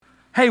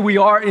Hey, we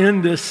are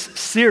in this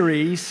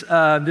series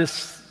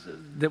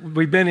that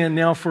we've been in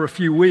now for a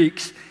few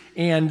weeks,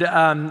 and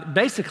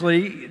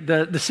basically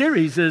the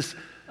series is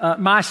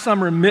my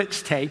summer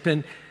mixtape,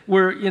 and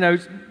we're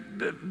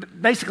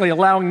basically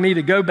allowing me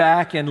to go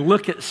back and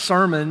look at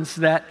sermons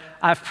that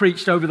I've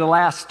preached over the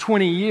last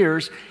 20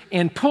 years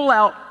and pull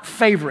out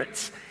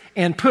favorites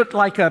and put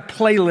like a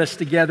playlist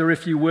together,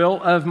 if you will,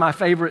 of my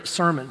favorite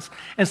sermons.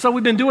 And so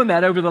we've been doing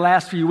that over the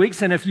last few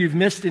weeks, and if you've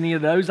missed any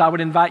of those, I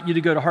would invite you to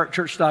go to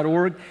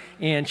heartchurch.org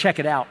and check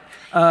it out,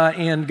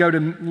 and go to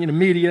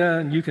media,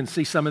 and you can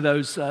see some of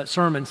those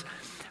sermons.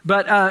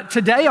 But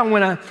today I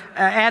want to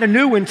add a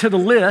new one to the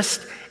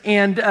list,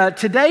 and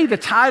today the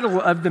title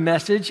of the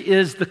message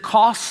is The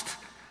Cost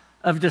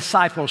of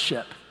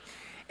Discipleship.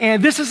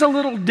 And this is a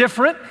little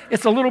different.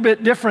 It's a little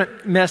bit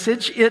different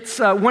message. It's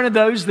one of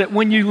those that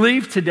when you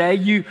leave today,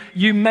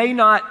 you may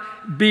not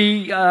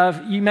be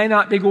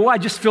oh, I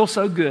just feel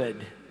so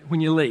good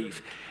when you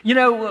leave.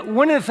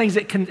 One of the things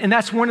and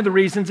that's one of the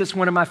reasons it's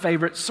one of my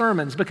favorite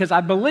sermons, because I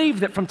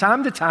believe that from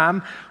time to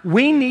time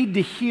we need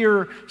to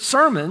hear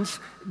sermons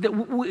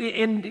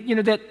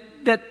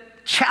that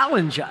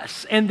challenge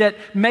us and that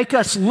make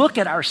us look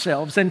at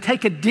ourselves and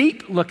take a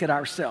deep look at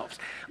ourselves.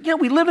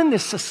 We live in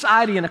this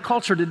society and a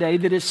culture today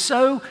that is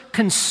so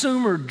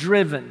consumer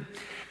driven.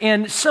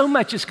 And so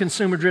much is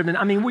consumer driven.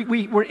 I mean,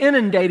 we're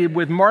inundated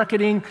with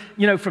marketing,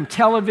 from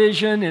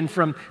television and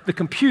from the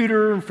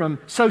computer and from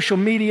social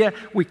media.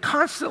 We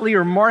constantly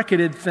are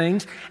marketed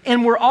things,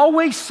 and we're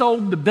always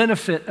sold the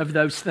benefit of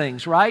those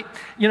things, right?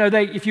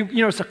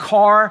 It's a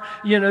car,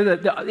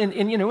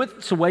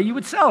 it's the way you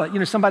would sell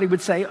it. Somebody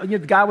would say, the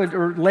guy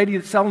or lady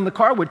that's selling the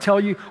car would tell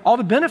you all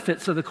the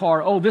benefits of the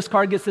car. Oh, this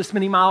car gets this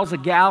many miles a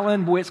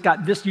gallon. Boy, it's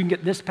got this. You can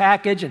get this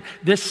package and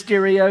this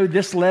stereo,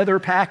 this leather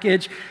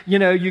package.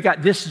 You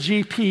got this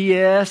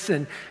GPS,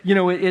 and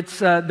it's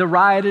the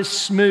ride is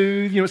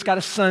smooth. It's got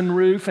a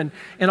sunroof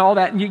and all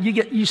that. And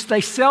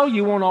they sell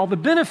you on all the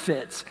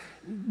benefits.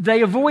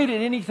 They avoided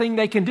anything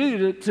they can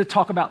do to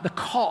talk about the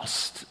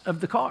cost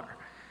of the car,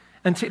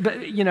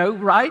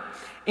 right?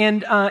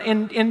 And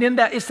then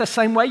that it's the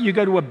same way. You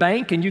go to a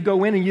bank and you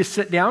go in and you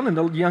sit down, and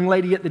the young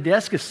lady at the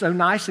desk is so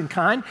nice and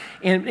kind,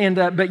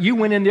 but you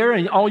went in there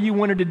and all you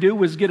wanted to do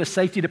was get a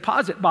safety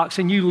deposit box,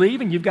 and you leave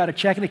and you've got a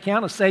checking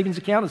account, a savings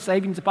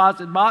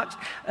deposit box,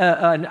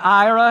 an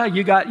IRA.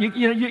 You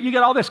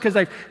got all this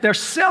because they're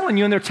selling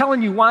you and they're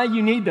telling you why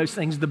you need those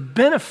things, the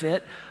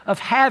benefit of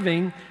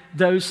having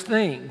those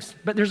things.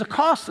 But there's a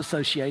cost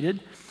associated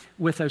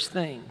with those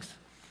things.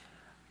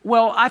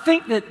 Well, I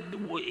think that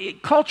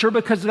culture,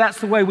 because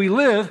that's the way we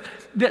live,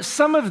 that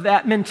some of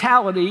that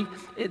mentality,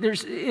 there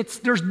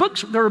are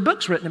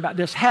books written about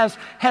this,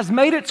 has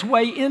made its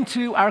way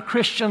into our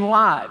Christian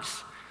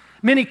lives.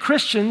 Many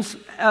Christians,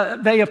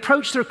 they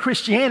approach their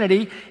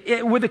Christianity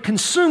with a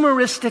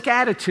consumeristic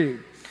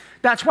attitude.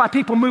 That's why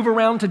people move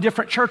around to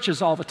different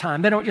churches all the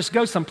time. They don't just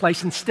go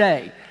someplace and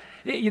stay.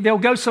 They'll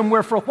go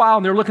somewhere for a while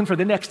and they're looking for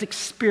the next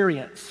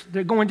experience.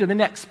 They're going to the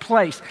next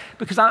place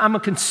because I'm a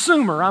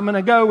consumer. I'm going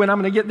to go and I'm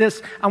going to get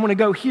this. I want to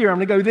go here. I'm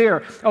going to go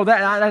there. Oh,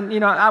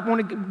 I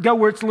want to go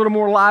where it's a little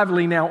more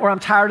lively now, or I'm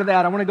tired of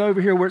that. I want to go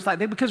over here where it's like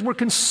that, because we're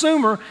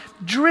consumer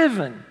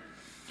driven.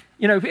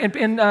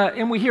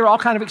 And we hear all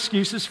kind of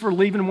excuses for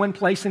leaving one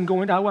place and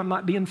going, oh, I'm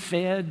not being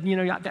fed.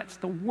 That's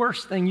the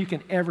worst thing you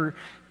can ever.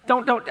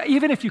 Don't,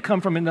 even if you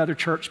come from another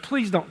church,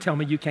 please don't tell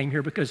me you came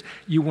here because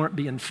you weren't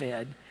being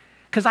fed.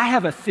 Because I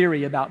have a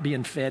theory about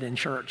being fed in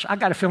church. I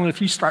got a feeling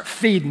if you start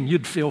feeding,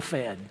 you'd feel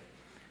fed.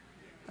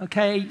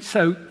 Okay,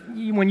 so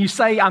when you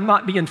say I'm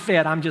not being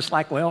fed, I'm just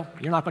like, well,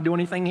 you're not going to do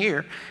anything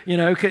here,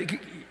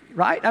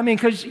 right? I mean,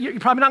 because you're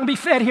probably not going to be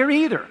fed here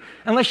either,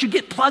 unless you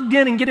get plugged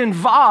in and get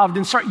involved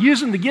and start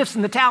using the gifts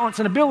and the talents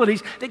and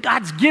abilities that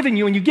God's given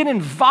you, and you get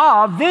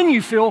involved, then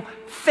you feel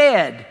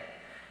fed.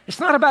 It's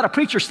not about a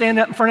preacher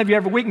standing up in front of you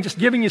every week and just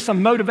giving you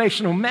some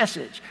motivational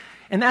message.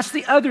 And that's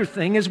the other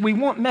thing, is we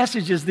want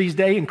messages these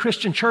days in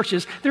Christian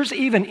churches. There's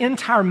even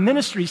entire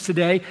ministries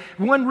today.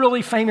 One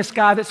really famous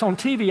guy that's on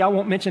TV, I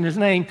won't mention his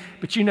name,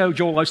 but you know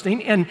Joel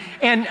Osteen.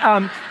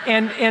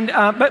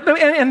 But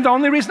the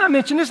only reason I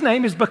mention his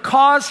name is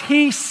because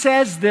he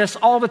says this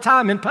all the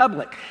time in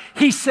public.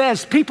 He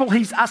says,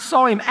 I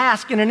saw him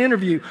ask in an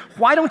interview,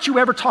 why don't you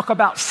ever talk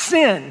about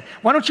sin?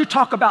 Why don't you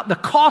talk about the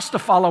cost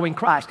of following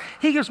Christ?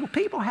 He goes, well,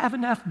 people have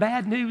enough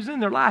bad news in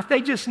their life.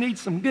 They just need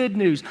some good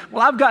news.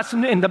 Well, I've got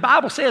some, and the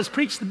Bible says,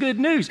 preach the good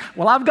news.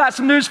 Well, I've got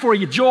some news for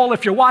you, Joel.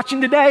 If you're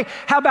watching today,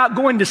 how about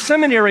going to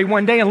seminary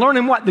one day and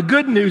learning what the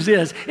good news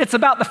is? It's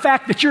about the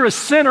fact that you're a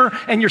sinner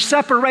and you're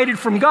separated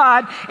from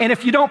God, and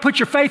if you don't put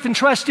your faith and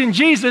trust in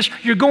Jesus,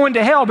 you're going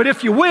to hell. But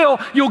if you will,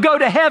 you'll go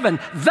to heaven.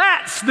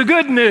 That's the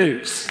good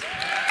news.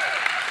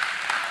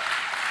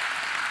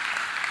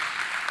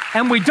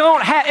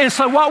 And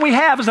so what we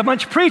have is a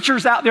bunch of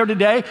preachers out there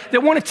today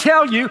that want to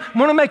tell you,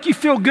 want to make you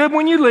feel good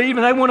when you leave,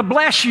 and they want to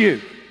bless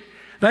you.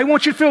 They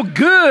want you to feel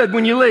good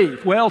when you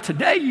leave. Well,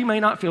 today you may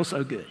not feel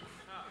so good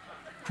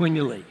when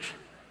you leave.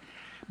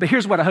 But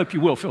here's what I hope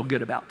you will feel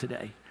good about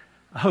today.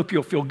 I hope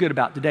you'll feel good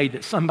about today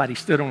that somebody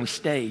stood on the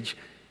stage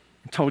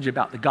and told you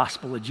about the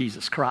gospel of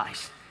Jesus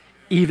Christ,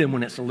 even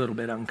when it's a little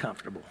bit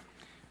uncomfortable.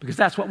 Because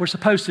that's what we're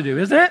supposed to do,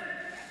 isn't it?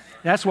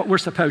 That's what we're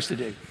supposed to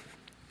do.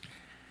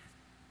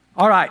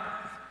 All right.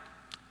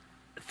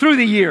 Through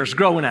the years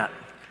growing up,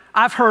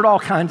 I've heard all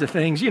kinds of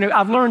things.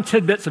 I've learned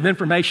tidbits of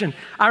information.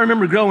 I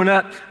remember growing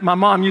up, my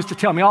mom used to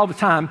tell me all the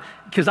time,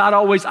 because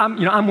I'm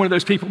one of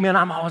those people, man,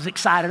 I'm always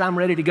excited. I'm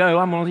ready to go.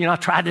 I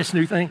tried this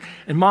new thing.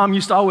 And Mom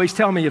used to always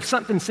tell me, if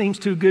something seems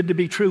too good to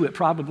be true, it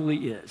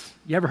probably is.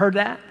 You ever heard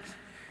that?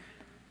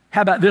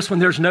 How about this one?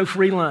 There's no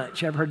free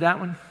lunch. You ever heard that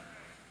one?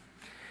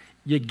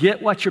 You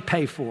get what you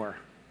pay for.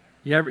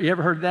 You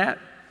ever heard that?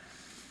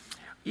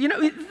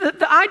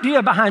 The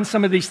idea behind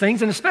some of these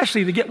things, and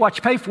especially to get what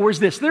you pay for, is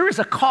this. There is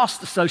a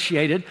cost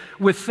associated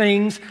with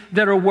things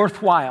that are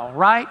worthwhile,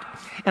 right?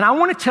 And I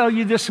want to tell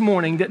you this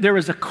morning that there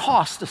is a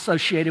cost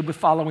associated with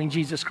following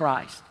Jesus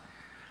Christ.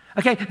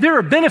 Okay, there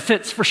are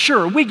benefits for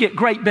sure. We get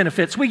great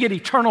benefits. We get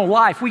eternal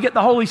life. We get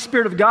the Holy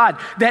Spirit of God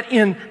that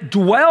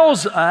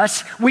indwells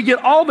us. We get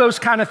all those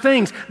kind of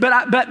things.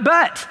 But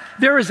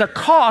there is a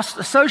cost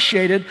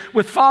associated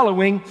with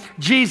following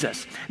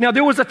Jesus. Now,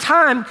 there was a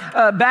time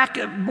back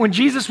when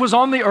Jesus was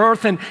on the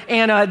earth, and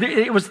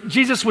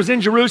Jesus was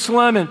in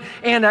Jerusalem,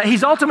 and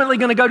he's ultimately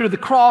going to go to the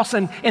cross,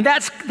 and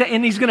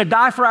he's going to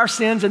die for our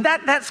sins, and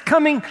that's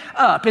coming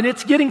up, and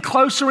it's getting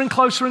closer and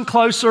closer and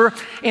closer.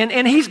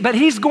 But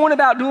he's going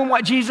about doing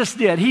what Jesus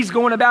did. He's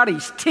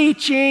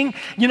teaching,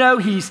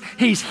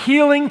 he's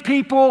healing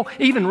people,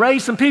 even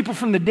raised some people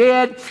from the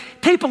dead.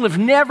 People have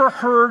never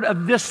heard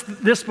of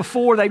this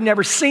before. They've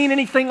never seen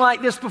anything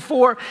like this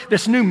before,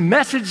 this new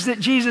message that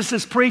Jesus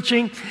is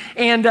preaching.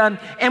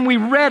 And we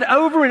read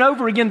over and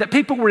over again that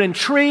people were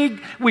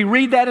intrigued. We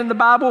read that in the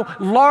Bible.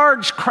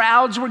 Large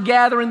crowds were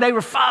gathering. They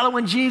were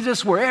following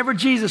Jesus wherever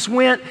Jesus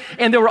went.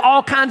 And there were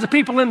all kinds of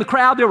people in the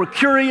crowd. There were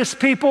curious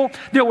people.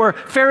 There were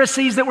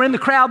Pharisees that were in the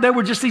crowd. There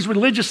were just these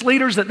religious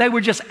leaders that they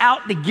were just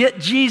out to get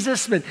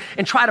Jesus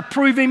and try to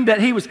prove him that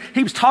he was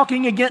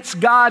talking against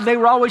God. They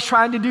were always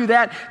trying to do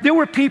that. There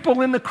were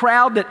people in the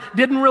crowd that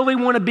didn't really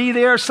want to be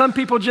there. Some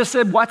people just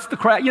said, what's the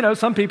crowd?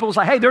 Some people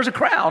say, hey, there's a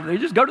crowd. They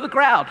just go to the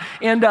crowd.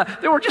 And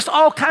there were just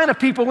all kind of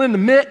people in the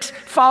mix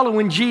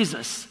following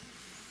Jesus.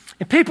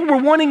 And people were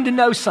wanting to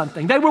know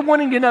something. They were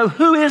wanting to know,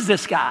 who is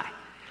this guy?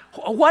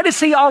 What is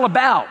he all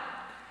about?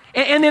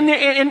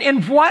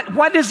 And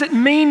what does it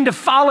mean to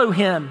follow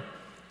him?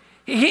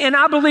 And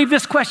I believe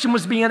this question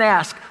was being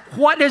asked.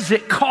 What does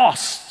it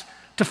cost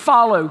to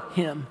follow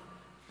him?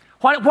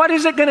 What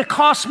is it going to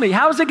cost me?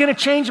 How is it going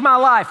to change my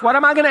life? What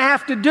am I going to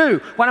have to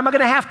do? What am I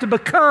going to have to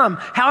become?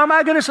 How am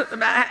I going to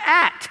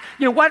act?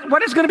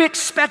 What is going to be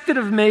expected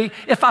of me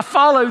if I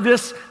follow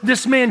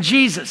this man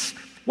Jesus?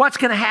 What's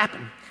going to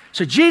happen?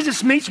 So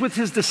Jesus meets with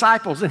his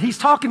disciples, and he's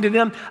talking to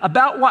them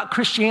about what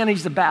Christianity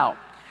is about.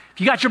 If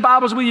you got your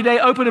Bibles with you today,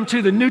 open them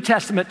to the New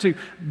Testament, to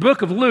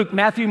book of Luke,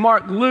 Matthew,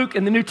 Mark, Luke,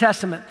 and the New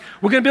Testament.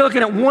 We're going to be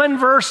looking at one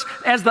verse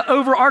as the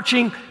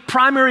overarching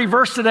primary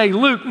verse today,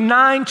 Luke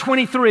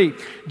 9:23.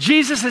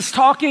 Jesus is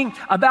talking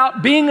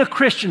about being a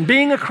Christian,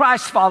 being a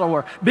Christ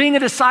follower, being a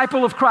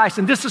disciple of Christ,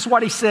 and this is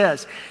what he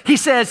says. He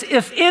says,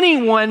 if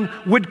anyone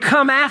would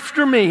come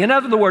after me, in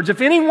other words,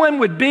 if anyone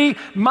would be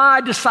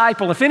my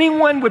disciple, if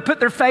anyone would put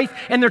their faith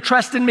and their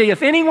trust in me,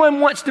 if anyone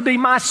wants to be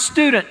my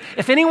student,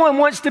 if anyone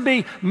wants to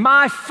be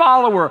my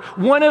follower,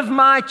 one of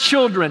my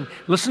children,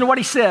 listen to what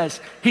he says.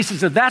 He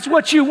says, if that's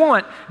what you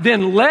want,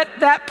 then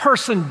let that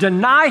person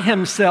deny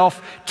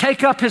himself,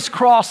 take up his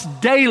cross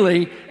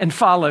daily, and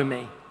follow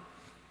me.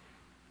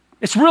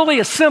 It's really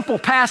a simple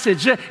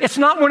passage. It's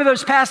not one of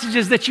those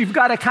passages that you've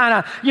got to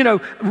kind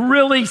of,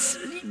 really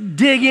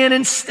dig in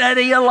and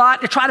study a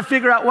lot to try to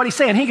figure out what he's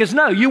saying. He goes,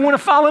 no, you want to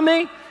follow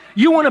me?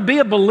 You want to be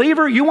a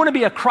believer? You want to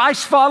be a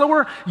Christ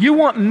follower? You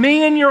want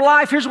me in your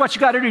life? Here's what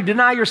you got to do.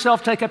 Deny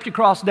yourself, take up your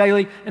cross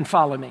daily, and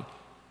follow me.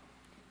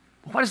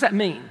 What does that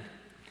mean?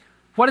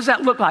 What does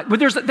that look like? Well,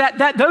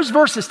 those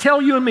verses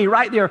tell you and me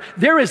right there,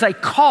 there is a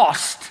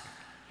cost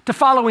to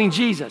following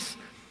Jesus.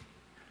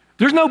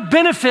 There's no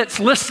benefits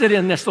listed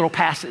in this little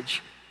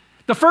passage.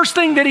 The first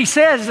thing that he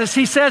says is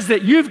he says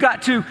that you've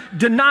got to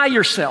deny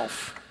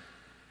yourself.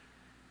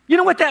 You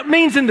know what that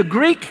means in the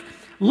Greek?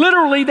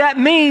 Literally, that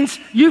means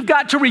you've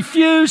got to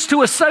refuse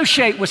to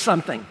associate with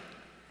something.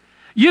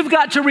 You've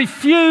got to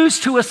refuse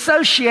to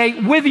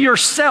associate with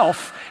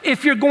yourself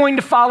if you're going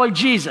to follow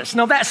Jesus.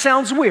 Now, that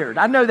sounds weird.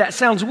 I know that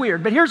sounds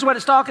weird, but here's what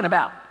it's talking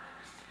about.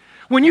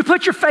 When you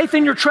put your faith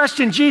and your trust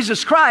in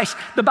Jesus Christ,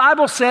 the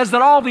Bible says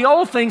that all the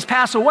old things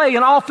pass away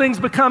and all things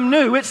become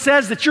new. It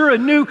says that you're a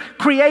new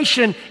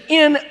creation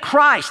in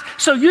Christ.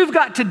 So you've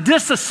got to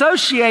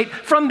disassociate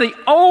from the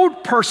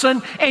old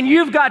person, and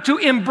you've got to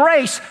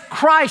embrace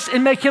Christ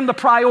and make him the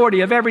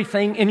priority of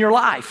everything in your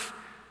life.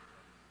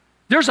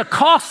 There's a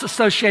cost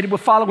associated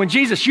with following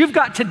Jesus. You've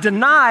got to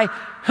deny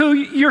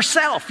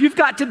yourself. You've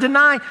got to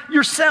deny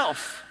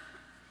yourself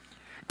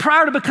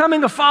prior to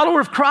becoming a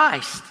follower of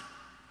Christ.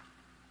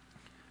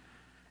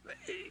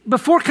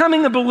 Before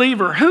becoming a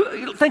believer,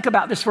 think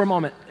about this for a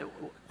moment.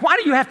 Why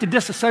do you have to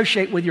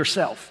disassociate with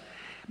yourself?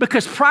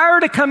 Because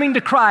prior to coming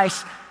to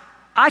Christ,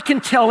 I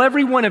can tell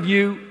every one of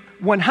you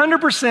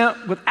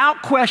 100%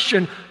 without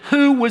question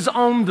who was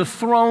on the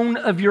throne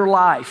of your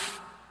life.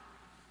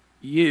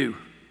 You.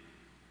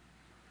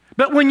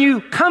 But when you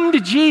come to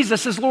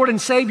Jesus as Lord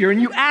and Savior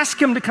and you ask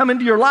Him to come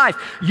into your life,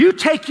 you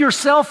take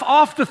yourself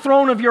off the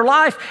throne of your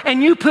life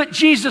and you put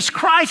Jesus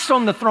Christ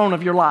on the throne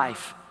of your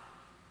life.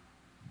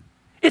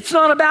 It's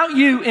not about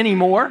you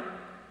anymore.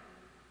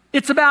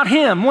 It's about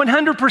Him,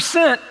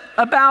 100%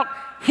 about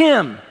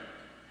Him.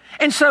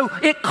 And so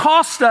it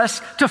costs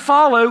us to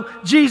follow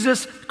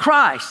Jesus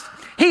Christ.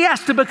 He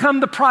has to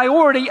become the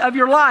priority of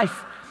your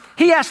life.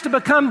 He has to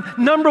become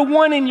number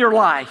one in your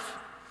life.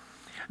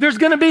 There's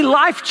going to be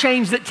life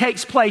change that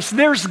takes place.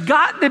 There's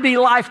got to be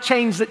life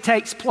change that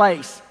takes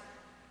place.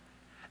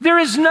 There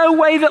is no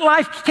way that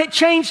life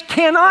change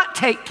cannot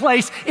take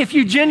place if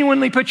you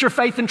genuinely put your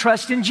faith and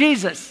trust in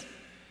Jesus.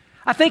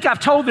 I think I've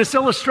told this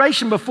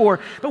illustration before,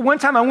 but one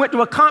time I went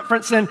to a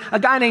conference and a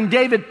guy named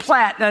David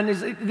Platt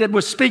that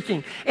was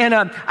speaking.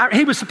 And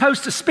he was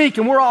supposed to speak,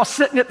 and we're all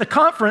sitting at the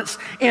conference,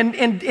 and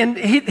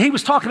he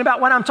was talking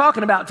about what I'm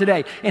talking about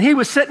today. And he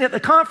was sitting at the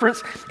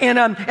conference,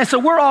 and so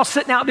we're all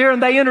sitting out there,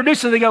 and they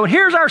introduce him. They go,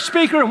 here's our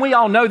speaker, and we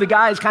all know the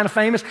guy is kind of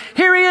famous.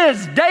 Here he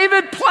is,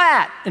 David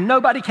Platt. And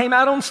nobody came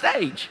out on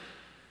stage.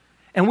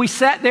 And we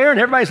sat there and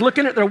everybody's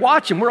looking at their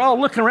watch and we're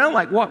all looking around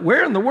like, what?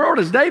 Where in the world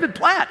is David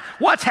Platt?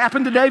 What's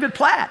happened to David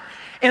Platt?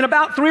 And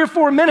about 3 or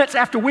 4 minutes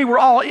after we were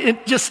all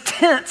just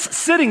tense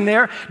sitting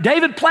there,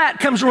 David Platt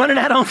comes running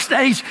out on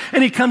stage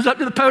and he comes up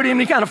to the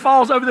podium and he kind of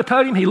falls over the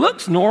podium. He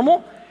looks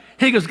normal.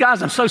 He goes,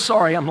 guys, I'm so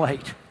sorry I'm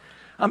late.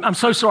 I'm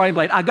so sorry I'm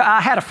late.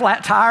 I had a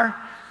flat tire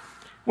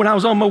when I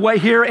was on my way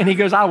here, and he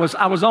goes, I was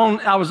on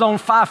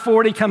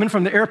 540 coming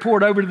from the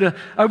airport over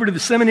to the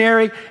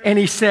seminary, and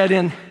he said,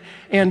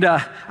 And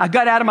I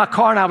got out of my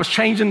car and I was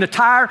changing the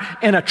tire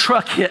and a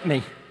truck hit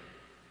me.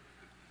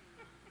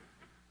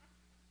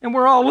 And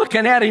we're all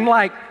looking at him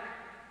like,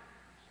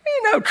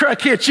 ain't no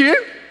truck hit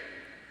you.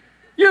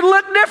 You'd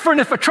look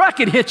different if a truck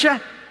had hit you.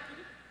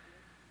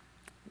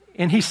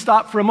 And he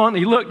stopped for a moment,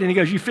 he looked and he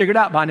goes, you figured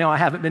out by now I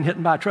haven't been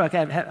hit by a truck.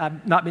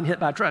 I've not been hit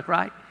by a truck,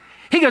 right?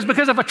 He goes,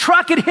 because if a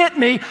truck had hit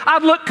me,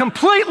 I'd look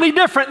completely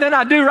different than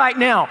I do right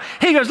now.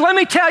 He goes, let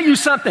me tell you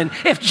something.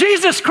 If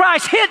Jesus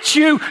Christ hits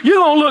you, you're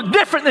going to look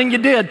different than you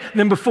did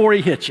than before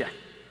He hit you.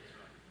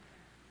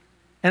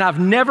 And I've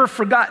never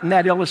forgotten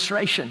that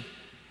illustration.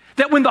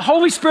 That when the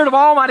Holy Spirit of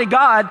Almighty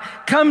God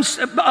comes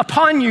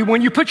upon you,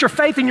 when you put your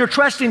faith and your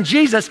trust in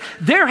Jesus,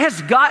 there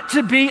has got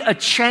to be a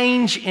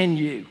change in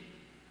you.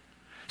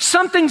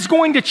 Something's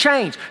going to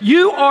change.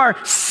 You are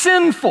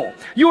sinful.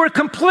 You are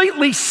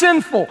completely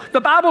sinful.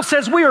 The Bible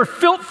says we are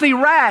filthy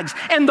rags,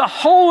 and the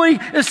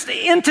holiest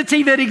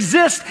entity that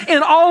exists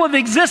in all of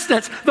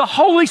existence, the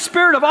Holy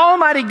Spirit of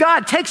Almighty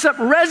God, takes up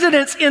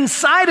residence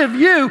inside of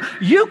you.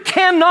 You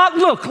cannot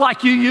look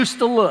like you used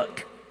to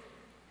look.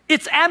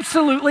 It's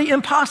absolutely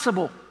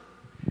impossible.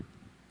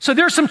 So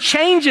there's some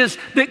changes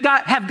that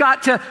have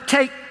got to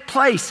take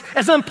place.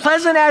 As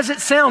unpleasant as it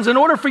sounds, in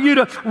order for you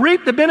to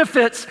reap the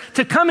benefits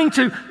to coming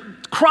to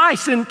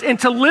Christ and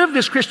to live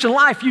this Christian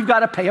life, you've got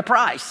to pay a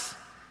price.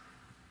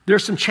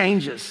 There's some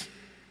changes.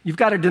 You've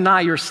got to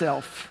deny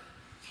yourself.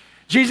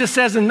 Jesus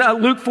says in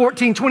Luke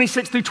 14,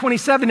 26 through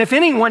 27, if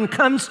anyone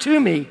comes to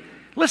me,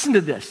 listen to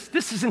this.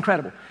 This is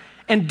incredible.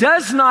 And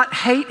does not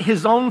hate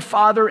his own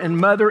father and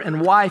mother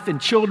and wife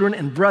and children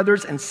and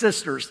brothers and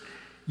sisters,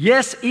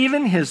 yes,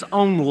 even his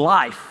own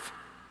life,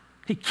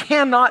 he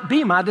cannot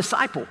be my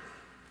disciple.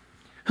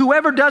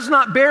 Whoever does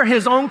not bear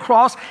his own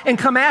cross and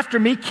come after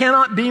me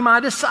cannot be my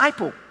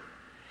disciple.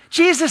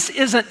 Jesus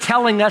isn't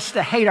telling us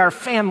to hate our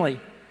family.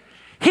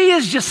 He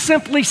is just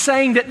simply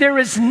saying that there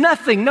is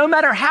nothing, no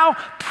matter how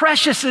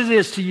precious it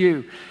is to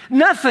you,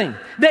 nothing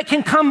that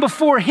can come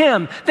before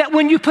Him, that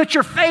when you put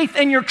your faith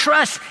and your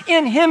trust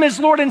in Him as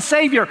Lord and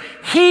Savior,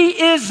 He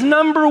is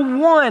number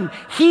one.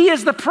 He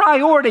is the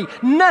priority.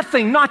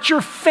 Nothing, not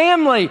your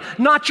family,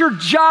 not your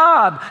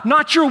job,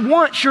 not your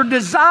wants, your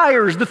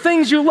desires, the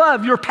things you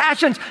love, your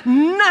passions,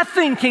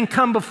 nothing can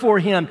come before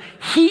Him.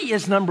 He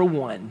is number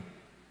one.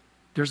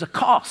 There's a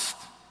cost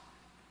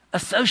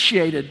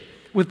associated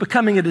with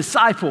becoming a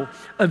disciple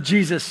of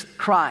Jesus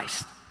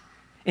Christ.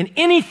 And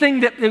anything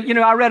that,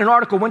 I read an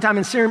article one time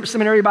in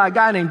seminary by a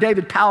guy named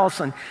David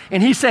Powelson,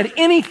 and he said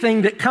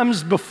anything that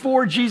comes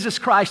before Jesus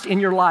Christ in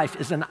your life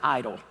is an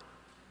idol.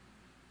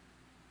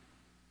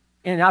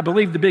 And I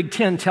believe the Big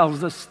Ten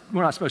tells us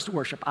we're not supposed to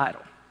worship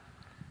idol.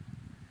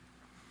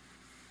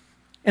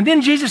 And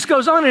then Jesus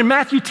goes on in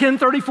Matthew 10,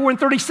 34 and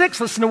 36,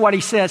 listen to what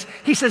He says.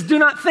 He says, do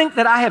not think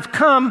that I have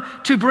come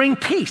to bring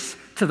peace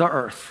to the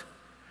earth.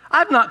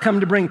 I've not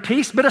come to bring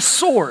peace, but a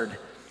sword.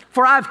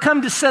 For I've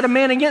come to set a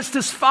man against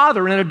his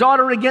father, and a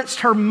daughter against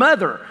her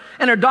mother,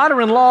 and a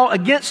daughter-in-law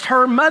against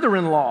her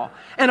mother-in-law.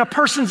 And a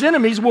person's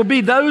enemies will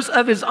be those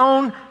of his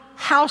own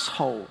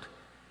household.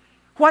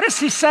 What is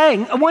he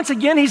saying? Once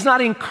again, he's not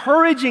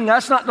encouraging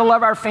us not to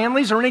love our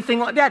families or anything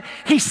like that.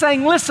 He's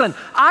saying, listen,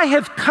 I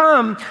have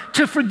come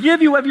to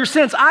forgive you of your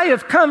sins. I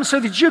have come so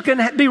that you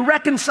can be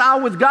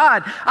reconciled with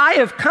God. I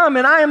have come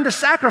and I am the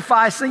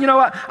sacrifice. And you know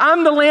what?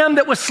 I'm the lamb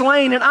that was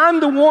slain and I'm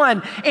the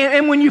one.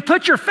 And when you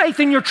put your faith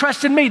and your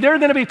trust in me, there are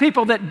going to be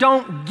people that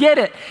don't get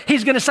it.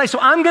 He's going to say, so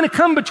I'm going to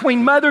come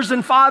between mothers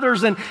and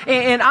fathers and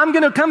I'm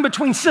going to come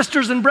between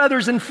sisters and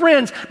brothers and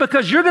friends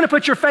because you're going to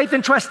put your faith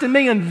and trust in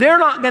me and they're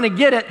not going to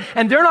get it.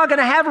 And they're not going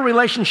to have a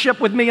relationship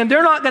with me and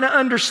they're not going to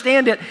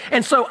understand it.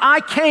 And so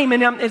I came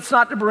and it's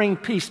not to bring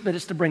peace, but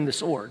it's to bring the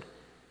sword.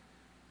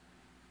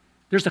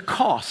 There's a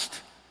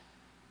cost.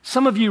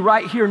 Some of you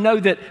right here know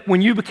that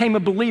when you became a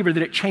believer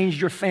that it changed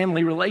your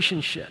family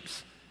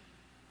relationships.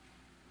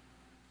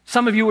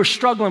 Some of you are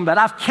struggling, but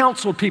I've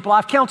counseled people.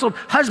 I've counseled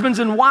husbands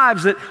and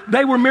wives that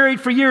they were married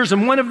for years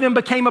and one of them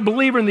became a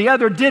believer and the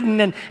other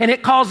didn't. And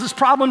it causes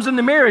problems in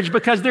the marriage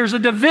because there's a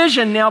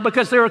division now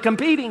because there are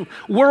competing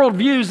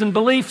worldviews and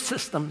belief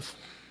systems.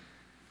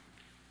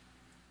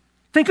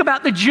 Think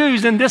about the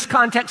Jews in this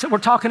context that we're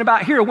talking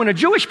about here. When a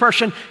Jewish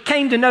person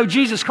came to know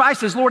Jesus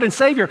Christ as Lord and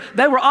Savior,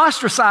 they were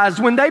ostracized.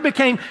 When they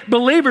became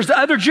believers, the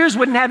other Jews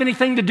wouldn't have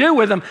anything to do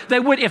with them. They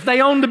would, if they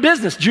owned a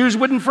business, Jews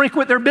wouldn't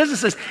frequent their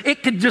businesses.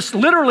 It could just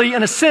literally,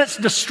 in a sense,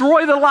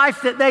 destroy the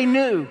life that they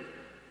knew.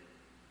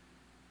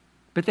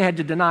 But they had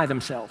to deny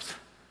themselves.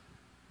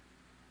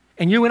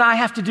 And you and I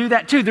have to do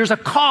that too. There's a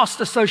cost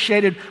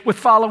associated with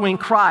following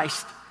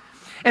Christ.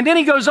 And then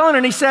he goes on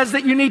and he says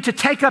that you need to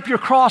take up your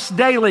cross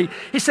daily.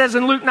 He says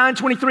in Luke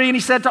 9:23, and he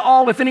said to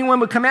all, if anyone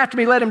would come after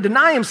me, let him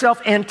deny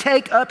himself and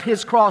take up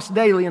his cross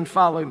daily and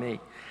follow me.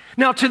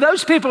 Now, to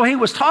those people he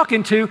was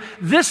talking to,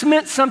 this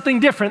meant something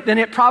different than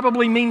it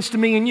probably means to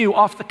me and you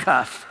off the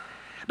cuff.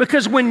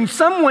 Because when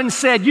someone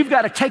said, you've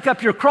got to take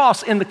up your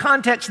cross in the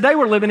context they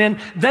were living in,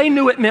 they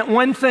knew it meant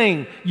one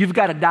thing, you've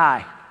got to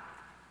die.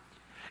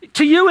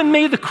 To you and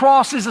me, the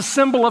cross is a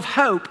symbol of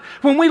hope.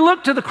 When we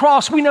look to the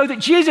cross, we know that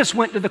Jesus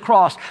went to the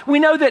cross. We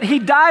know that he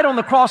died on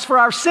the cross for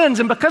our sins.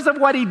 And because of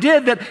what he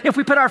did, that if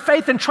we put our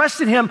faith and trust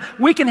in him,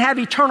 we can have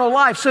eternal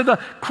life. So the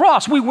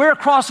cross, we wear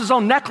crosses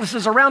on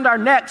necklaces around our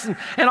necks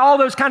and all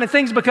those kind of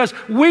things because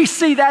we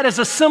see that as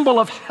a symbol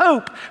of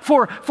hope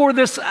for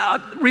this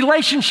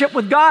relationship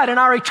with God and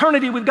our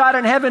eternity with God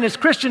in heaven as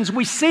Christians.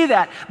 We see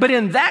that. But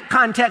in that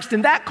context,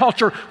 in that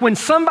culture, when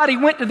somebody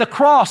went to the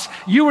cross,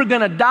 you were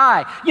going to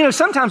die. You know,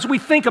 sometimes we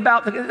think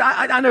about,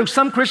 I know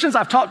some Christians,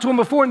 I've talked to them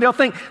before, and they'll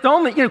think the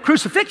only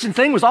crucifixion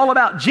thing was all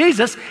about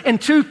Jesus and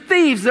two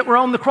thieves that were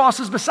on the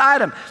crosses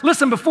beside him.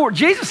 Listen, before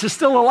Jesus is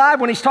still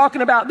alive when he's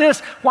talking about this,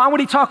 why would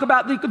he talk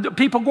about the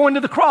people going to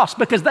the cross?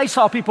 Because they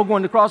saw people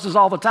going to crosses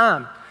all the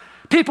time.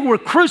 People were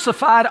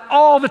crucified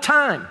all the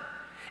time.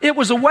 It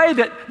was a way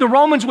that the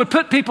Romans would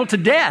put people to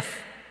death.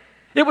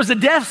 It was a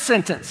death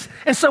sentence.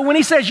 And so when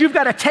he says you've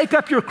got to take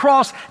up your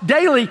cross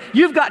daily,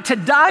 you've got to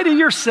die to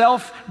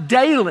yourself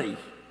daily.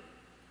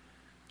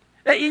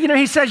 You know,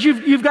 he says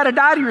you've got to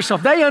die to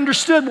yourself. They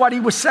understood what he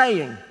was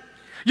saying.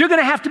 You're going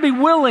to have to be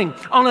willing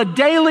on a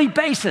daily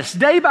basis,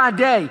 day by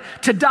day,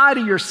 to die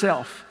to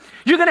yourself.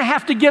 You're going to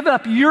have to give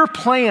up your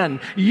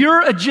plan,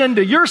 your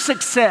agenda, your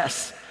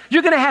success.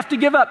 You're going to have to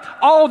give up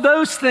all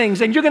those things,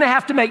 and you're going to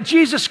have to make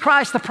Jesus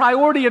Christ the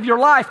priority of your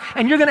life,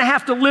 and you're going to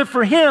have to live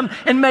for him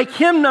and make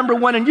him number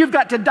one, and you've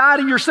got to die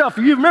to yourself.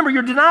 You remember,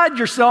 you're denied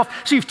yourself,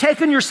 so you've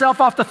taken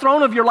yourself off the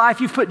throne of your life,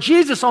 you've put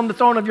Jesus on the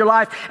throne of your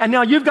life, and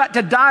now you've got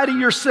to die to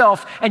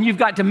yourself, and you've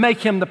got to make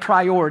him the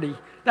priority.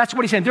 That's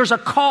what he's saying. There's a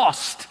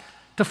cost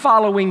to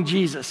following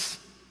Jesus.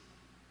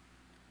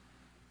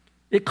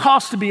 It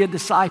costs to be a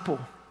disciple.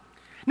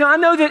 Now, I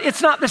know that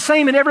it's not the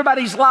same in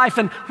everybody's life,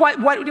 and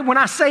when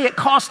I say it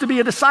costs to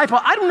be a disciple,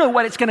 I don't know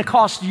what it's going to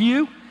cost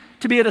you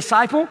to be a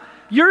disciple.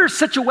 Your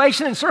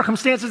situation and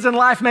circumstances in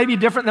life may be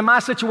different than my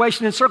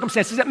situation and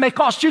circumstances. It may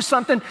cost you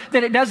something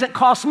that it doesn't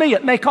cost me.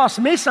 It may cost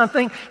me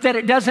something that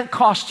it doesn't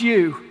cost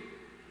you.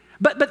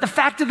 But the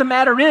fact of the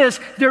matter is,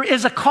 there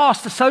is a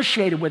cost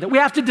associated with it. We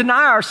have to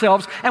deny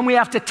ourselves and we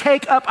have to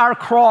take up our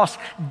cross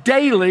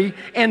daily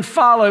and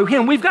follow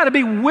him. We've got to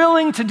be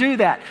willing to do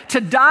that, to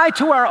die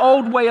to our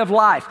old way of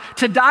life,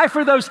 to die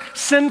for those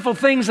sinful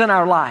things in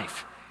our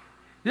life.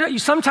 You know,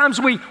 sometimes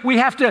we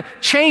have to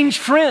change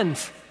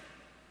friends.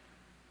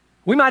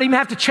 We might even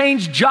have to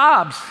change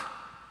jobs.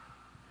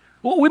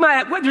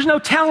 There's no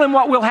telling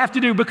what we'll have to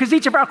do because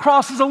each of our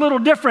crosses is a little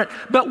different,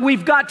 but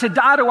we've got to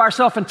die to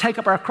ourselves and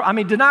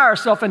deny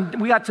ourselves,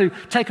 and we got to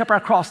take up our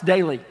cross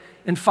daily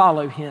and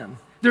follow him.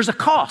 There's a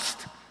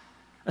cost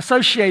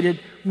associated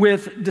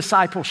with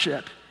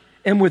discipleship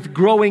and with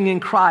growing in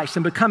Christ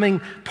and becoming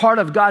part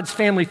of God's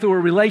family through a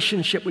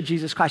relationship with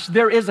Jesus Christ.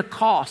 There is a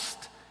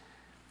cost.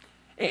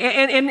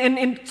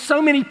 And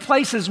so many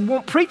places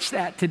won't preach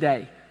that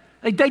today.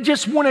 They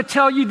just want to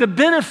tell you the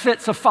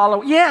benefits of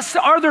following. Yes,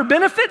 are there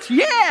benefits?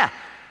 Yeah.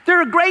 There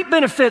are great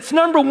benefits.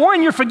 Number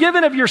one, you're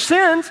forgiven of your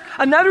sins.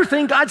 Another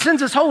thing, God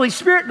sends His Holy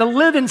Spirit to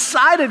live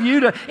inside of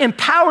you, to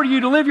empower you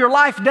to live your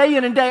life day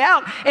in and day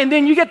out. And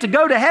then you get to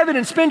go to heaven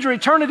and spend your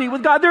eternity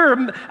with God.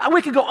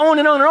 We could go on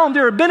and on and on.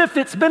 There are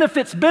benefits,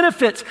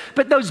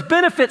 but those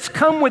benefits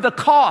come with a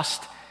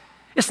cost.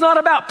 It's not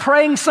about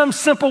praying some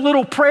simple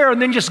little prayer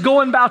and then just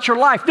going about your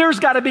life. There's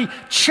got to be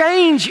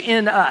change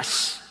in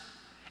us.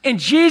 And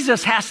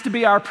Jesus has to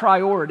be our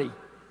priority.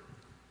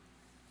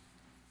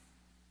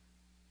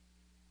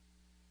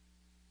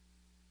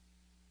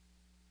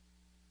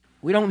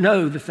 We don't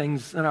know the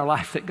things in our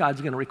life that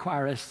God's going to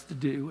require us to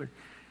do.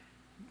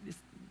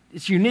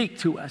 It's unique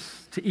to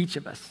us, to each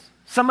of us.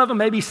 Some of them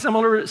may be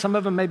similar, some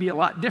of them may be a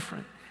lot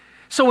different.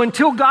 So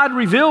until God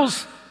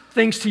reveals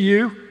things to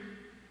you,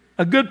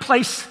 a good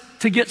place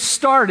to get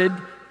started,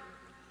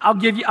 I'll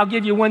give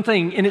you one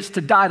thing, and it's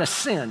to die to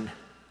sin.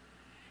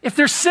 If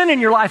there's sin in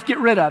your life, get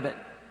rid of it.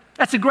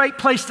 That's a great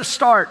place to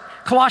start.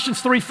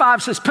 Colossians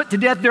 3:5 says, put to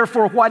death,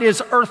 therefore, what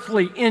is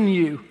earthly in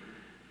you.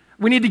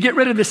 We need to get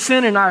rid of the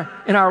sin in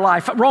our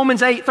life.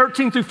 Romans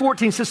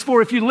 8:13-14 says,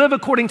 for if you live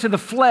according to the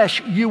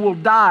flesh, you will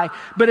die.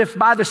 But if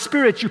by the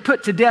Spirit you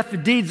put to death the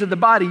deeds of the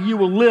body, you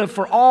will live.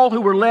 For all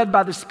who are led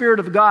by the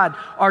Spirit of God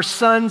are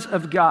sons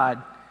of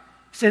God.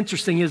 It's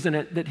interesting, isn't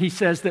it, that he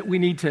says that we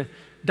need to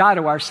die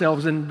to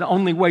ourselves, and the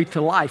only way to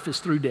life is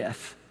through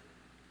death.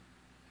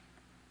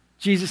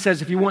 Jesus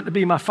says, if you want to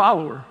be my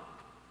follower,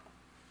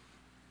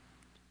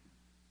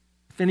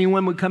 if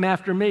anyone would come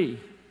after me,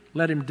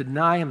 let him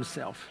deny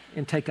himself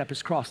and take up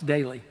his cross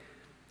daily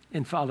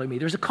and follow me.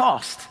 There's a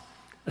cost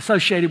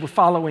associated with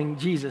following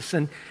Jesus.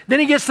 And then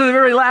he gets to the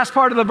very last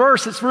part of the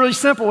verse. It's really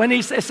simple. And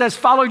it says,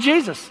 follow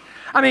Jesus.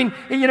 I mean,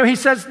 he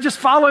says, just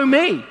follow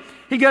me.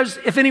 He goes,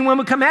 if anyone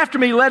would come after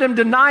me, let him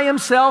deny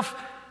himself,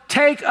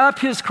 take up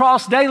his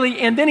cross daily.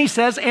 And then he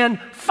says, and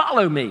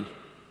follow me.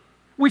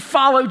 We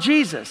follow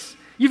Jesus.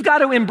 You've got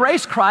to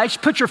embrace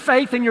Christ, put your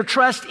faith and your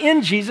trust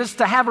in Jesus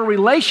to have a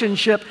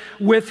relationship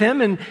with Him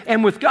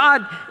and with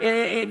God,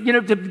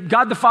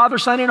 God the Father,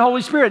 Son, and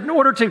Holy Spirit. In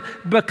order to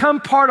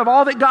become part of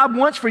all that God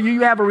wants for you,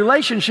 you have a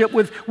relationship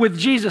with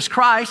Jesus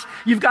Christ.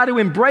 You've got to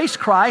embrace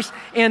Christ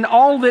and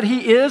all that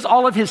He is,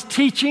 all of His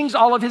teachings,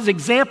 all of His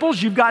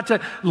examples. You've got to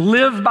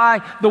live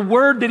by the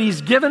Word that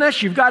He's given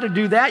us. You've got to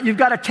do that. You've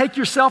got to take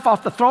yourself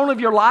off the throne of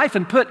your life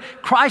and put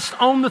Christ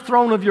on the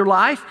throne of your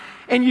life.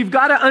 And you've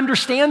got to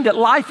understand that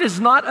life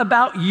is not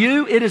about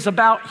you, it is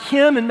about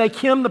Him, and make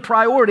Him the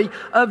priority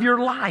of your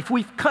life.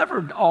 We've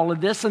covered all of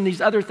this and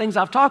these other things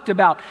I've talked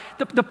about.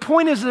 The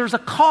point is there's a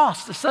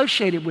cost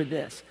associated with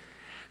this.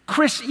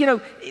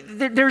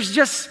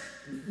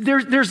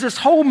 There's this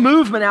whole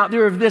movement out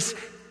there of this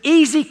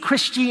easy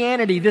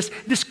Christianity,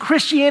 this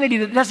Christianity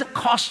that doesn't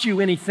cost you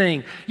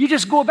anything. You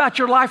just go about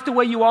your life the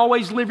way you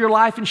always live your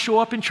life and show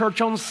up in church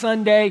on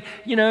Sunday,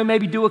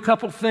 maybe do a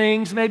couple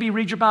things, maybe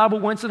read your Bible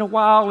once in a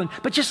while,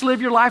 but just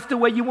live your life the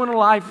way you want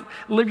to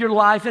live your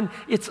life, and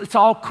it's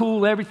all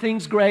cool,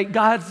 everything's great.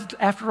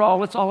 After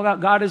all, it's all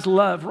about God is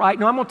love, right?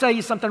 Now, I'm going to tell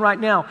you something right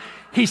now.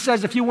 He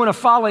says if you want to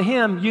follow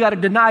Him, you got to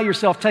deny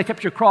yourself, take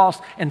up your cross,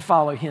 and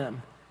follow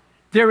Him.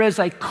 There is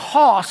a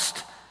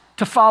cost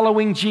to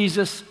following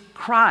Jesus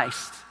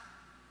Christ.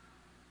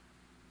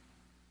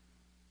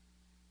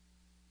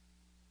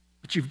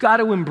 But you've got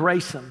to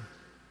embrace Him.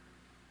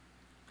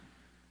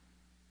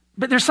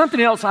 But there's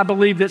something else I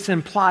believe that's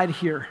implied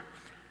here.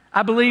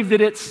 I believe that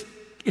it's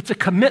a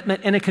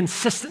commitment and a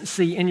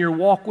consistency in your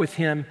walk with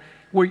Him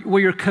where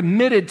you're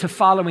committed to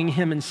following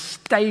Him and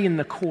staying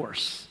the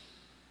course.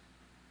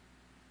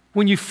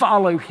 When you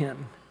follow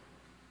Him.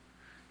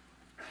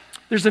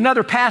 There's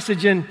another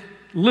passage in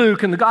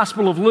Luke, in the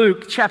Gospel of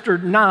Luke, chapter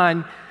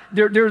 9,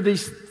 there are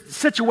these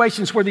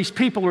situations where these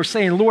people are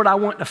saying, Lord, I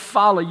want to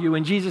follow you.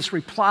 And Jesus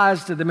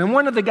replies to them. And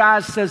one of the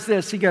guys says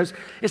this. It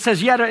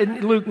says, yet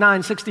in Luke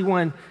 9,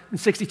 61 and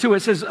 62, it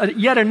says,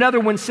 yet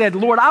another one said,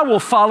 Lord, I will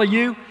follow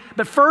you,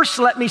 but first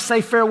let me say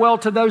farewell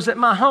to those at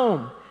my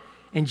home.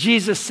 And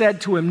Jesus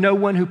said to him, no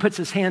one who puts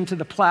his hand to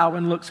the plow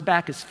and looks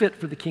back is fit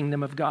for the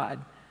kingdom of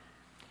God.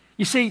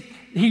 You see,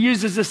 he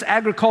uses this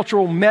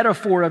agricultural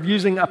metaphor of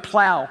using a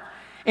plow.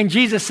 And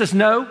Jesus says,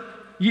 no,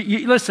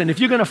 you listen, if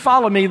you're going to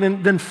follow me,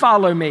 then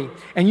follow me.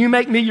 And you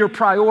make me your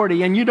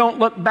priority and you don't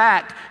look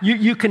back.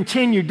 You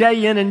continue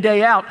day in and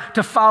day out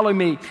to follow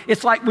me.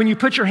 It's like when you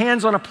put your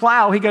hands on a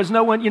plow, he goes,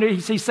 no one,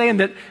 he's saying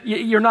that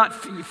you're not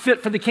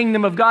fit for the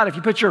kingdom of God if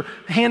you put your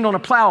hand on a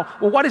plow.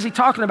 Well, what is he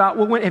talking about?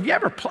 Well,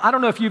 I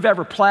don't know if you've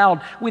ever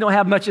plowed. We don't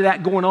have much of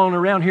that going on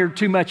around here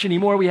too much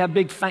anymore. We have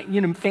big,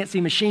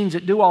 fancy machines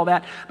that do all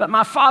that. But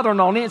my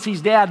father-in-law, Nancy's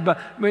dad,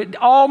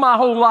 all my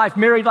whole life,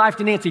 married life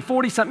to Nancy,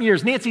 40-something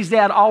years, Nancy's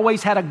dad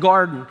always had had a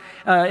garden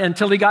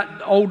until he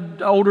got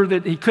older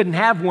that he couldn't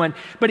have one.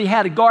 But he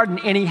had a garden,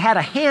 and he had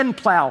a hand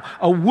plow,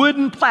 a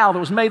wooden plow that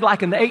was made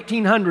like in the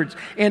 1800s.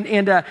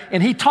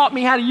 And he taught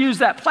me how to use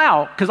that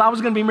plow because I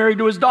was going to be married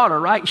to his daughter,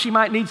 right? She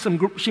might need some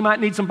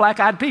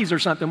black-eyed peas or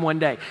something one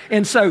day.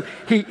 And so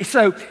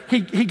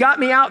he got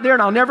me out there,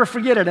 and I'll never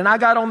forget it. And I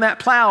got on that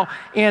plow,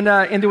 and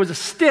there was a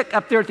stick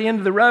up there at the end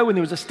of the row, and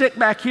there was a stick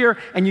back here,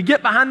 and you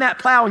get behind that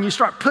plow and you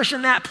start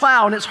pushing that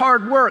plow, and it's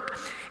hard work.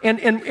 And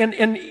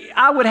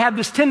I would have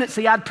this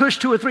tendency, I'd push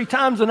 2 or 3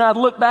 times and I'd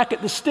look back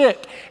at the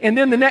stick. And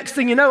then the next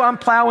thing you know, I'm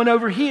plowing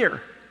over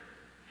here.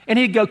 And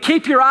he'd go,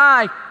 keep your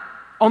eye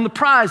on the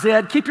prize,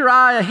 Ed. Keep your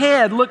eye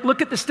ahead.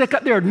 Look at the stick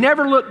up there.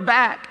 Never look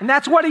back. And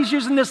that's what he's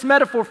using this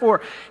metaphor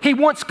for. He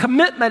wants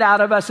commitment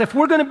out of us. If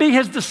we're going to be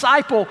his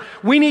disciple,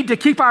 we need to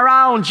keep our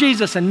eye on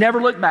Jesus and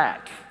never look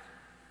back.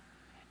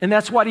 And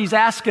that's what he's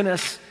asking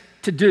us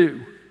to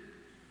do.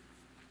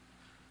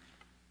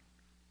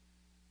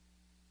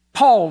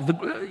 Paul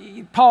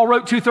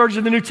wrote 2/3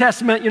 of the New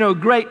Testament,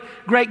 great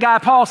guy.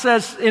 Paul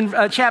says in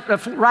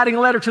writing a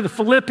letter to the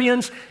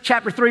Philippians,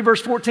 chapter 3,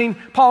 verse 14,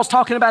 Paul's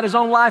talking about his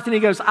own life, and he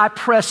goes, I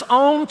press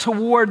on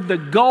toward the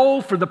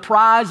goal for the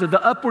prize of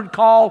the upward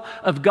call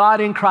of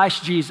God in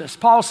Christ Jesus.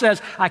 Paul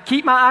says, I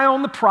keep my eye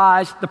on the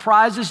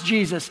prize is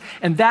Jesus,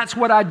 and that's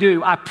what I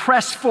do. I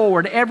press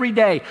forward every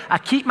day. I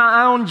keep my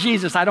eye on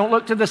Jesus. I don't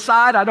look to the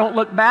side. I don't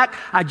look back.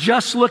 I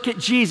just look at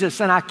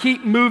Jesus, and I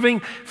keep moving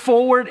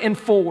forward and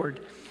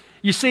forward.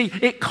 You see,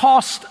 it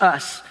cost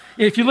us.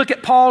 If you look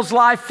at Paul's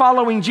life,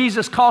 following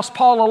Jesus cost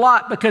Paul a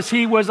lot because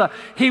he was a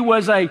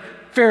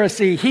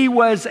Pharisee. He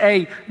was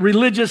a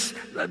religious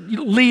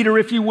leader,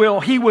 if you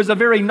will. He was a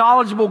very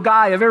knowledgeable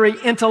guy, a very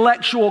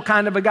intellectual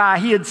kind of a guy.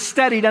 He had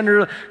studied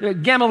under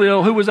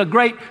Gamaliel, who was a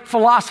great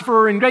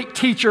philosopher and great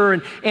teacher,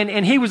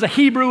 and he was a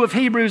Hebrew of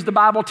Hebrews, the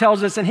Bible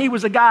tells us, and he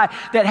was a guy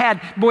that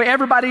had,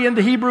 everybody in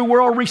the Hebrew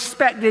world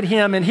respected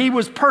him, and he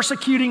was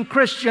persecuting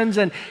Christians,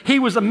 and he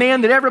was a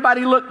man that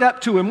everybody looked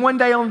up to. And one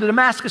day on the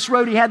Damascus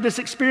Road, he had this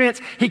experience.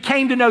 He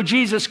came to know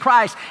Jesus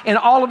Christ, and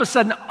all of a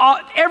sudden,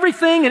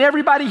 everything and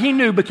everybody he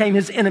knew became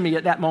his enemy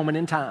at that moment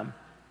in time.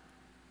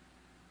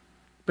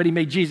 But he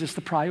made Jesus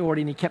the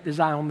priority, and he kept his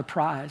eye on the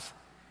prize.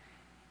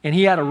 And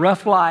he had a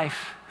rough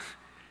life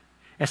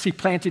as he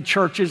planted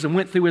churches and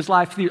went through his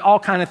life. All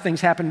kind of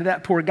things happened to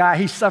that poor guy.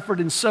 He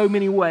suffered in so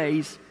many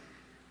ways.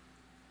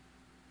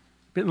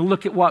 But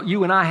look at what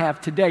you and I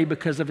have today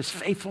because of his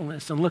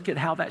faithfulness, and look at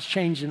how that's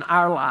changed in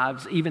our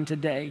lives even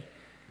today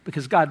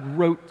because God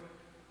wrote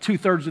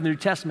 2/3 of the New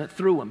Testament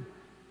through him.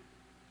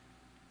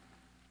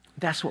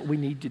 That's what we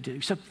need to do.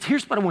 So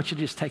here's what I want you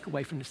to just take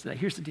away from this today.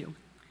 Here's the deal.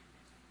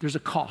 There's a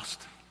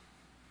cost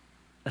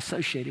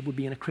associated with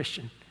being a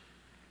Christian.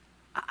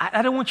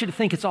 I don't want you to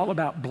think it's all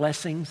about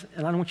blessings,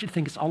 and I don't want you to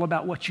think it's all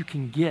about what you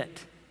can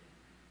get.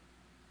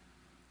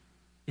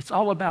 It's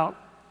all about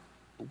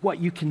what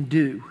you can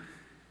do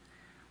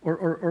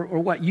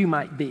or what you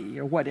might be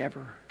or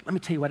whatever. Let me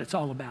tell you what it's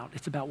all about.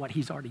 It's about what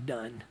he's already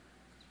done.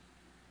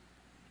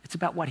 It's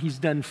about what he's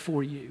done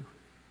for you.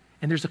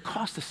 And there's a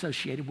cost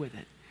associated with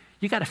it.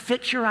 You got to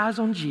fix your eyes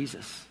on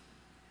Jesus,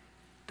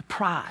 the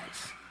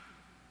prize.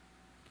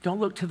 Don't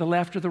look to the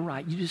left or the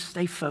right. You just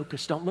stay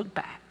focused. Don't look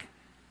back.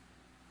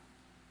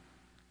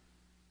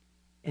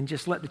 And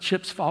just let the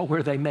chips fall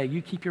where they may.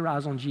 You keep your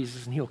eyes on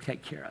Jesus, and he'll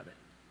take care of it.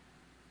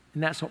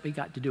 And that's what we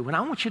got to do. And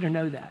I want you to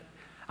know that.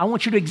 I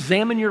want you to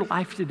examine your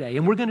life today,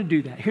 and we're going to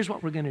do that. Here's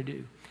what we're going to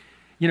do.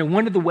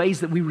 One of the ways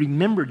that we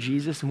remember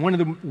Jesus, and one of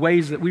the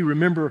ways that we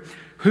remember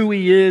who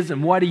he is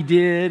and what he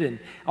did and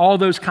all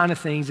those kind of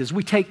things, is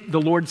we take the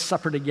Lord's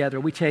Supper together.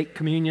 We take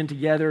communion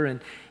together,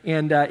 and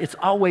it's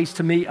always,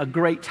 to me, a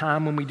great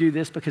time when we do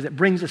this because it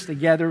brings us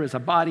together as a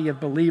body of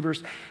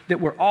believers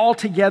that we're all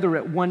together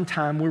at one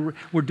time.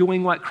 We're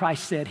doing what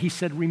Christ said. He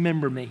said,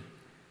 remember me.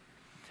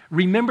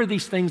 Remember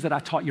these things that I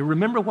taught you.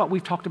 Remember what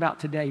we've talked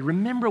about today.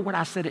 Remember what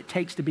I said it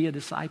takes to be a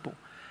disciple.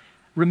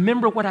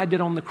 Remember what I did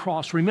on the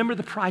cross. Remember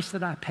the price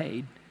that I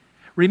paid.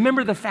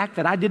 Remember the fact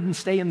that I didn't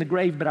stay in the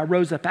grave, but I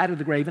rose up out of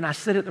the grave, and I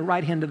sit at the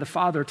right hand of the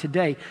Father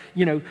today,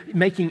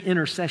 making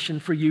intercession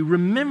for you.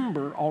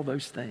 Remember all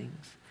those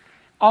things.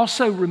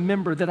 Also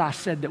remember that I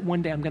said that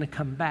one day I'm going to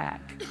come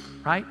back,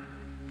 right?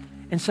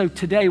 And so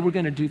today we're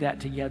going to do that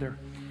together.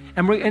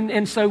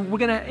 And so we're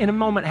going to, in a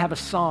moment, have a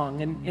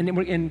song.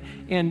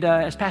 And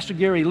as Pastor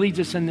Gary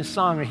leads us in this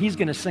song, he's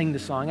going to sing the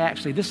song.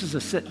 Actually, this is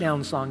a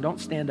sit-down song. Don't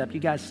stand up.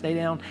 You guys stay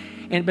down.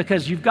 And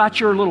because you've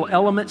got your little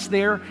elements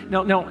there.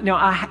 No,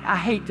 I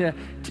hate to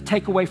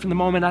take away from the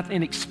moment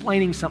in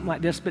explaining something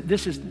like this, but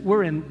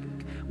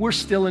we're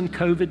still in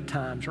COVID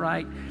times,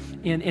 right?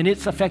 And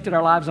it's affected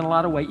our lives in a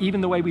lot of ways,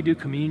 even the way we do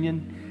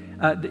communion.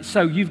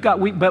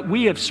 But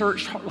we have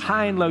searched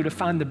high and low to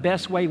find the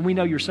best way. We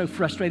know you're so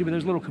frustrated with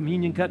those little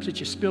communion cups that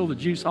you spill the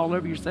juice all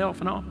over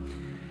yourself and all.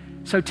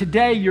 So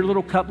today, your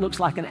little cup looks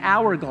like an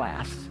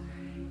hourglass,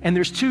 and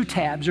there's 2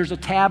 tabs. There's a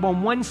tab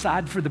on one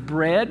side for the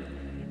bread,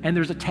 and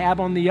there's a tab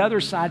on the other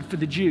side for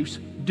the juice.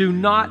 Do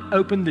not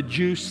open the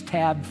juice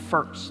tab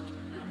first.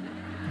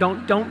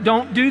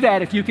 Don't do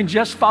that if you can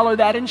just follow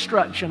that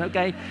instruction,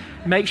 okay?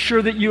 Make sure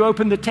that you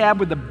open the tab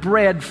with the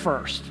bread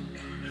first.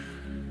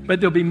 But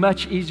they'll be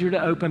much easier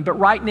to open. But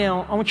right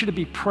now, I want you to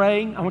be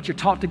praying. I want you to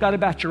talk to God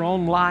about your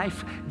own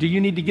life. Do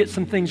you need to get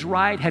some things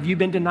right? Have you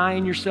been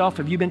denying yourself?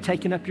 Have you been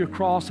taking up your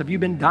cross? Have you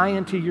been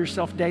dying to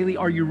yourself daily?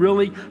 Are you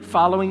really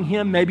following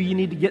Him? Maybe you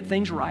need to get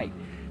things right.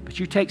 But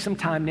you take some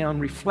time now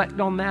and reflect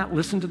on that.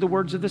 Listen to the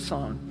words of the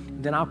song.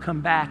 And then I'll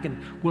come back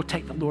and we'll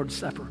take the Lord's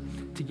Supper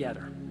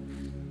together.